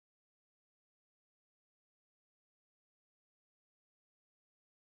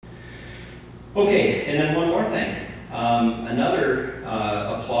Okay, and then one more thing. Another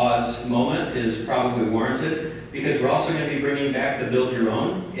applause moment is probably warranted because we're also going to be bringing back the Build Your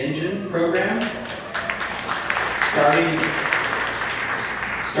Own Engine program.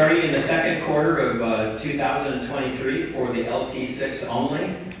 Starting in the second quarter of 2023 for the LT6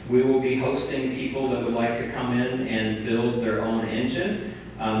 only, we will be hosting people that would like to come in and build their own engine.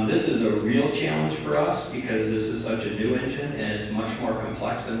 This is a real challenge for us because this is such a new engine and it's much more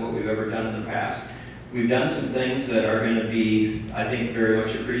complex than what we've ever done in the past. We've done some things that are going to be, I think, very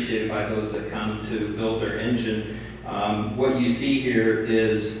much appreciated by those that come to build their engine. What you see here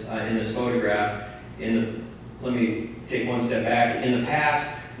is, in this photograph, let me take one step back. In the past,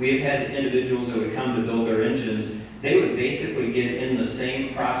 we've had individuals that would come to build their engines. They would basically get in the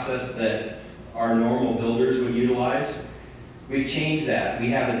same process that our normal builders would utilize. We've changed that. We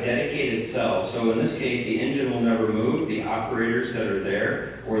have a dedicated cell. So in this case, the engine will never move. The operators that are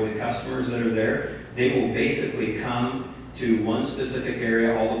there or the customers that are there, they will basically come to one specific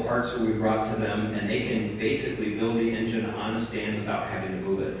area, all the parts will be brought to them, and they can basically build the engine on a stand without having to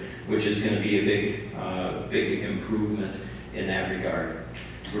move it, which is going to be a big improvement in that regard.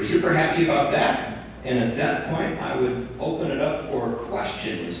 So we're super happy about that. And at that point, I would open it up for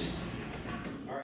questions.